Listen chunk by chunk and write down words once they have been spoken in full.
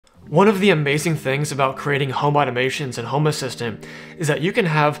One of the amazing things about creating home automations in Home Assistant is that you can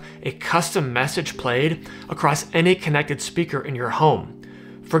have a custom message played across any connected speaker in your home.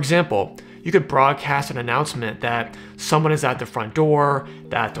 For example, you could broadcast an announcement that someone is at the front door,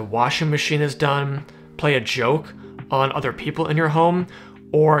 that the washing machine is done, play a joke on other people in your home,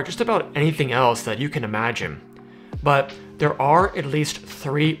 or just about anything else that you can imagine. But there are at least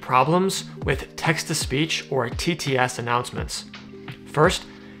 3 problems with text-to-speech or TTS announcements. First,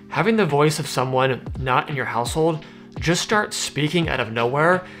 having the voice of someone not in your household just start speaking out of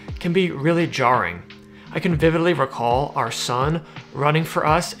nowhere can be really jarring. I can vividly recall our son running for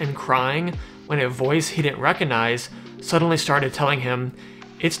us and crying when a voice he didn't recognize suddenly started telling him,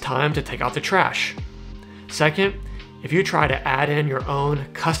 "It's time to take out the trash." Second, if you try to add in your own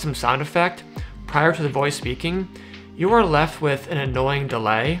custom sound effect prior to the voice speaking, you are left with an annoying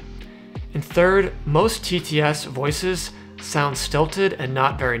delay. And third, most TTS voices sound stilted and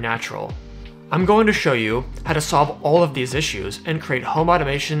not very natural. I'm going to show you how to solve all of these issues and create home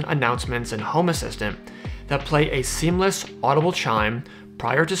automation announcements in Home Assistant that play a seamless audible chime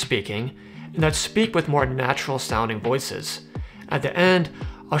prior to speaking and that speak with more natural sounding voices. At the end,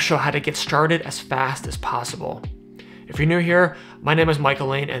 I'll show how to get started as fast as possible. If you're new here, my name is Michael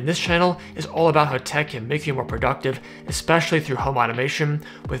Leen, and this channel is all about how tech can make you more productive, especially through home automation,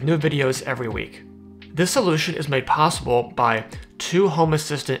 with new videos every week. This solution is made possible by 2 Home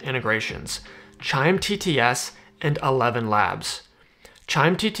Assistant integrations, Chime TTS and ElevenLabs.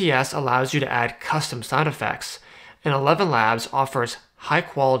 Chime TTS allows you to add custom sound effects, and ElevenLabs offers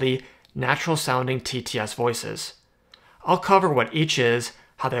high-quality, natural-sounding TTS voices. I'll cover what each is,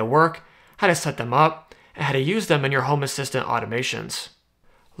 how they work, how to set them up, and how to use them in your Home Assistant automations.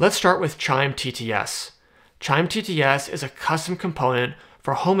 Let's start with Chime TTS. Chime TTS is a custom component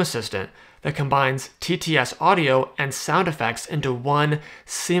for Home Assistant that combines TTS audio and sound effects into one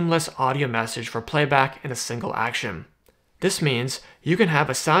seamless audio message for playback in a single action. This means you can have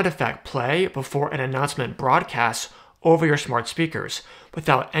a sound effect play before an announcement broadcasts over your smart speakers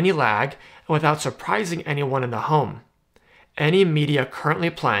without any lag and without surprising anyone in the home. Any media currently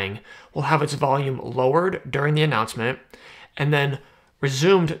playing will have its volume lowered during the announcement and then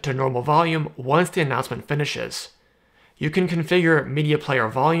resumed to normal volume once the announcement finishes. You can configure media player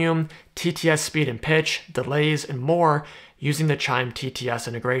volume, TTS speed and pitch, delays, and more using the Chime TTS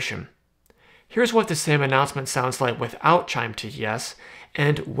integration. Here's what the same announcement sounds like without Chime TTS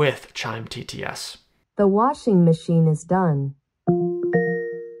and with Chime TTS. The washing machine is done.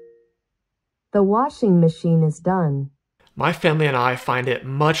 The washing machine is done. My family and I find it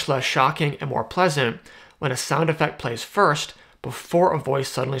much less shocking and more pleasant when a sound effect plays first before a voice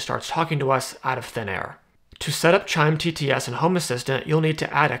suddenly starts talking to us out of thin air. To set up Chime TTS in Home Assistant, you'll need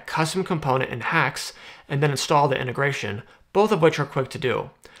to add a custom component in Hacks and then install the integration, both of which are quick to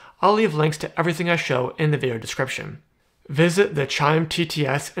do. I'll leave links to everything I show in the video description. Visit the Chime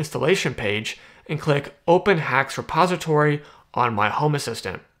TTS Installation page and click Open Hacks Repository on My Home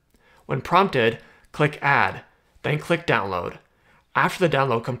Assistant. When prompted, click Add, then click Download. After the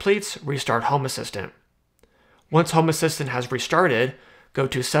download completes, restart Home Assistant. Once Home Assistant has restarted, go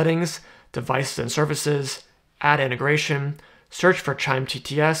to Settings, Devices and Services, Add Integration, search for Chime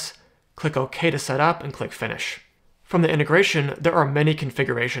TTS, click OK to set up, and click Finish. From the integration, there are many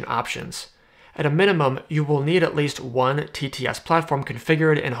configuration options. At a minimum, you will need at least one TTS platform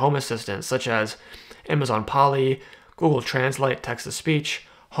configured in Home Assistant, such as Amazon Polly, Google Translate Text-to-Speech,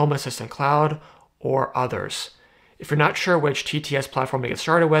 Home Assistant Cloud, or others. If you're not sure which TTS platform to get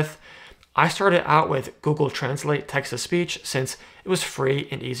started with, I started out with Google Translate Text-to-Speech since it was free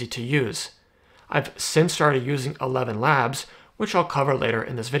and easy to use. I've since started using ElevenLabs, which I'll cover later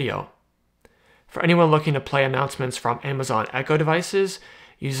in this video. For anyone looking to play announcements from Amazon Echo devices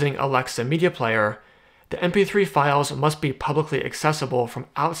using Alexa Media Player, the MP3 files must be publicly accessible from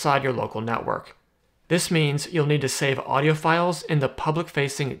outside your local network. This means you'll need to save audio files in the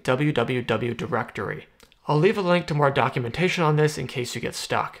public-facing www directory. I'll leave a link to more documentation on this in case you get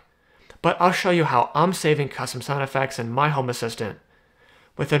stuck. But I'll show you how I'm saving custom sound effects in my Home Assistant.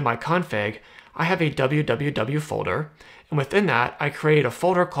 Within my config, I have a www folder, and within that, I create a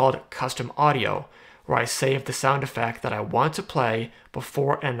folder called Custom Audio, where I save the sound effect that I want to play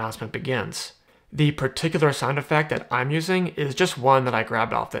before an announcement begins. The particular sound effect that I'm using is just one that I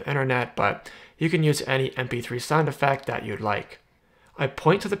grabbed off the internet, but you can use any MP3 sound effect that you'd like. I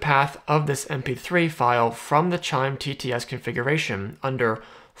point to the path of this MP3 file from the Chime TTS configuration under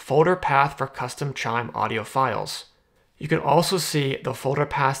Folder Path for Custom Chime Audio Files. You can also see the folder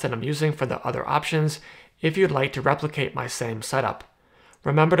paths that I'm using for the other options if you'd like to replicate my same setup.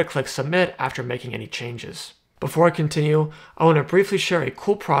 Remember to click Submit after making any changes. Before I continue, I want to briefly share a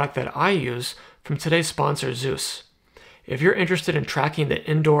cool product that I use from today's sponsor, Zooz. If you're interested in tracking the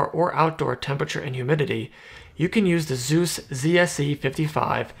indoor or outdoor temperature and humidity, you can use the Zooz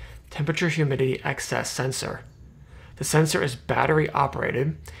ZSE55 temperature humidity excess sensor. The sensor is battery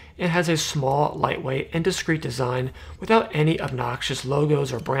operated and has a small, lightweight, and discreet design without any obnoxious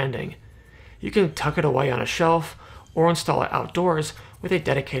logos or branding. You can tuck it away on a shelf or install it outdoors with a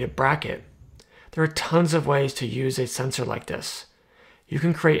dedicated bracket. There are tons of ways to use a sensor like this. You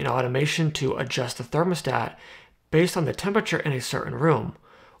can create an automation to adjust the thermostat based on the temperature in a certain room,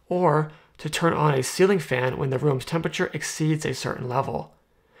 or to turn on a ceiling fan when the room's temperature exceeds a certain level.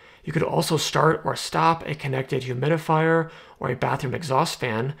 You could also start or stop a connected humidifier or a bathroom exhaust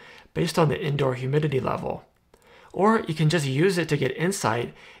fan based on the indoor humidity level. Or you can just use it to get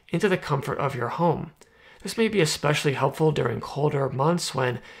insight into the comfort of your home. This may be especially helpful during colder months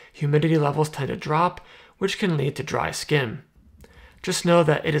when humidity levels tend to drop, which can lead to dry skin. Just know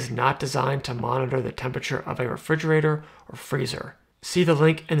that it is not designed to monitor the temperature of a refrigerator or freezer. See the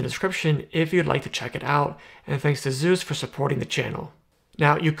link in the description if you'd like to check it out, and thanks to Zooz for supporting the channel.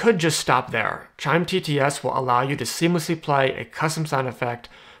 Now, you could just stop there. Chime TTS will allow you to seamlessly play a custom sound effect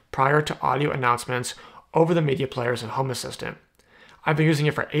prior to audio announcements over the media players and Home Assistant. I've been using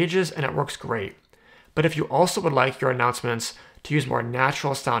it for ages and it works great. But if you also would like your announcements to use more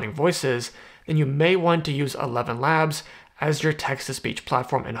natural sounding voices, then you may want to use ElevenLabs as your text-to-speech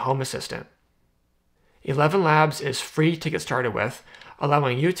platform and Home Assistant. ElevenLabs is free to get started with,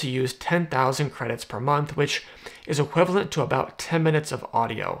 allowing you to use 10,000 credits per month, which is equivalent to about 10 minutes of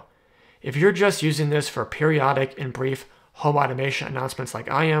audio. If you're just using this for periodic and brief home automation announcements like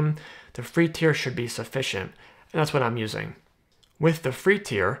I am, the free tier should be sufficient, and that's what I'm using. With the free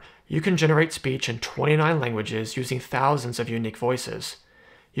tier, you can generate speech in 29 languages using thousands of unique voices.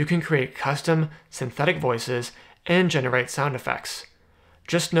 You can create custom synthetic voices and generate sound effects.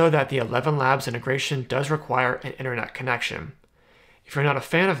 Just know that the ElevenLabs integration does require an internet connection. If you're not a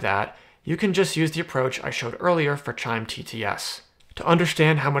fan of that, you can just use the approach I showed earlier for Chime TTS. To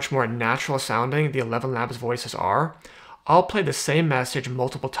understand how much more natural sounding the ElevenLabs voices are, I'll play the same message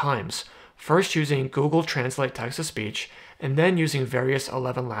multiple times, first using Google Translate text-to-speech, and then using various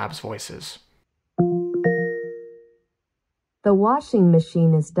ElevenLabs voices. The washing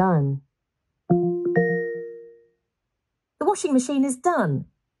machine is done. The washing machine is done.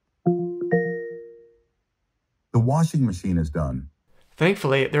 The washing machine is done.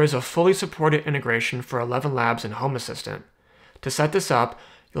 Thankfully, there is a fully supported integration for ElevenLabs and Home Assistant. To set this up,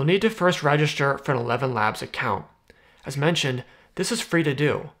 you'll need to first register for an ElevenLabs account. As mentioned, this is free to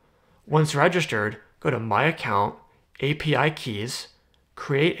do. Once registered, go to My Account, API Keys,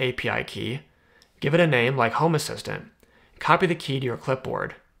 Create API Key, give it a name like Home Assistant, copy the key to your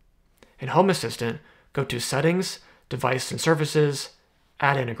clipboard. In Home Assistant, go to Settings, Device and Services,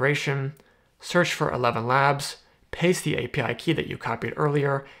 Add Integration, search for ElevenLabs, paste the API key that you copied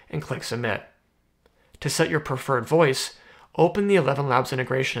earlier, and click Submit. To set your preferred voice, open the ElevenLabs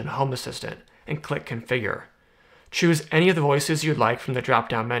integration in Home Assistant and click Configure. Choose any of the voices you'd like from the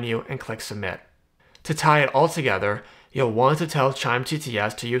drop-down menu and click Submit. To tie it all together, you'll want to tell Chime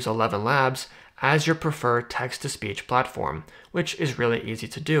TTS to use ElevenLabs as your preferred text-to-speech platform, which is really easy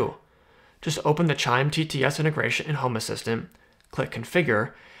to do. Just open the Chime TTS integration in Home Assistant, click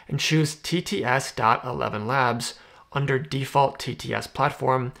Configure, and choose TTS.ElevenLabs under Default TTS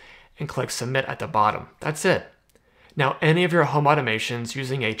Platform, and click Submit at the bottom. That's it. Now, any of your home automations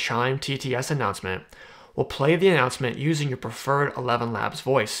using a Chime TTS announcement will play the announcement using your preferred ElevenLabs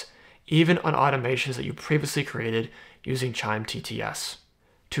voice, even on automations that you previously created using Chime TTS.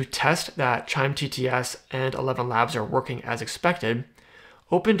 To test that Chime TTS and ElevenLabs are working as expected,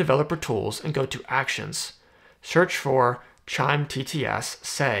 open Developer Tools and go to Actions. Search for Chime TTS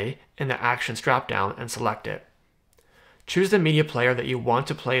Say in the Actions dropdown and select it. Choose the media player that you want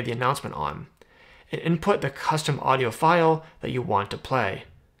to play the announcement on, and input the custom audio file that you want to play.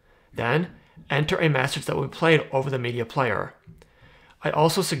 Then, enter a message that will be played over the media player. I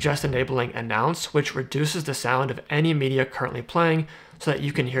also suggest enabling Announce, which reduces the sound of any media currently playing so that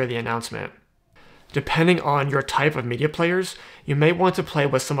you can hear the announcement. Depending on your type of media players, you may want to play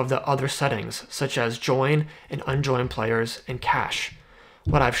with some of the other settings, such as join and unjoin players and cache.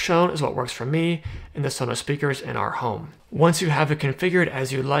 What I've shown is what works for me and the Sonos speakers in our home. Once you have it configured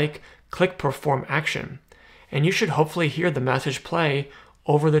as you like, click Perform Action, and you should hopefully hear the message play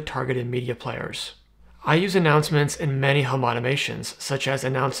over the targeted media players. I use announcements in many home automations, such as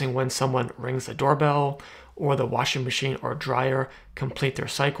announcing when someone rings the doorbell, or the washing machine or dryer complete their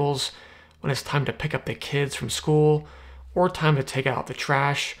cycles, when it's time to pick up the kids from school, or time to take out the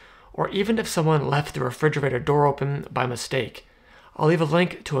trash, or even if someone left the refrigerator door open by mistake. I'll leave a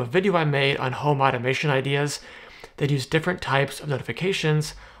link to a video I made on home automation ideas that use different types of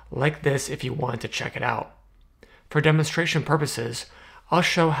notifications like this if you want to check it out. For demonstration purposes, I'll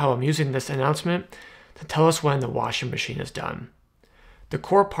show how I'm using this announcement to tell us when the washing machine is done. The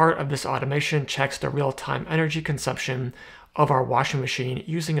core part of this automation checks the real-time energy consumption of our washing machine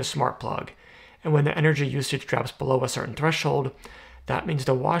using a smart plug, and when the energy usage drops below a certain threshold, that means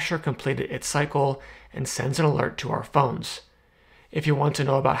the washer completed its cycle and sends an alert to our phones. If you want to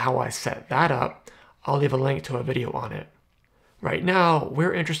know about how I set that up, I'll leave a link to a video on it. Right now,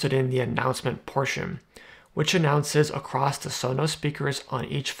 we're interested in the announcement portion, which announces across the Sonos speakers on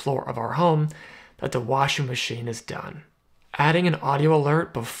each floor of our home that the washing machine is done. Adding an audio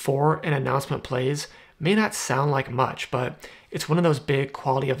alert before an announcement plays may not sound like much, but it's one of those big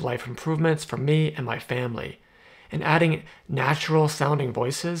quality of life improvements for me and my family. And adding natural sounding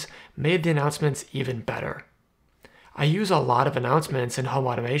voices made the announcements even better. I use a lot of announcements in home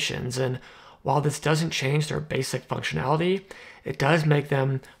automations, and while this doesn't change their basic functionality, it does make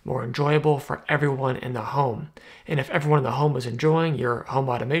them more enjoyable for everyone in the home. And if everyone in the home is enjoying your home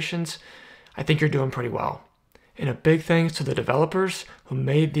automations, I think you're doing pretty well. And a big thanks to the developers who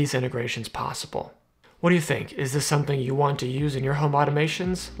made these integrations possible. What do you think? Is this something you want to use in your home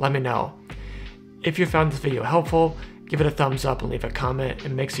automations? Let me know. If you found this video helpful, give it a thumbs up and leave a comment. It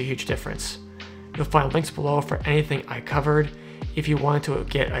makes a huge difference. You'll find links below for anything I covered. If you want to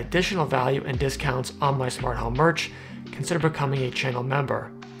get additional value and discounts on my smart home merch, consider becoming a channel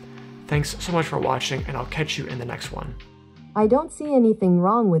member. Thanks so much for watching, and I'll catch you in the next one. I don't see anything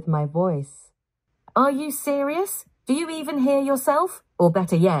wrong with my voice. Are you serious? Do you even hear yourself? Or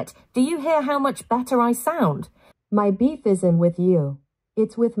better yet, do you hear how much better I sound? My beef isn't with you.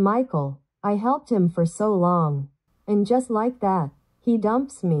 It's with Michael. I helped him for so long. And just like that, he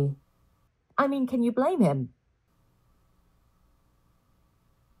dumps me. I mean, can you blame him?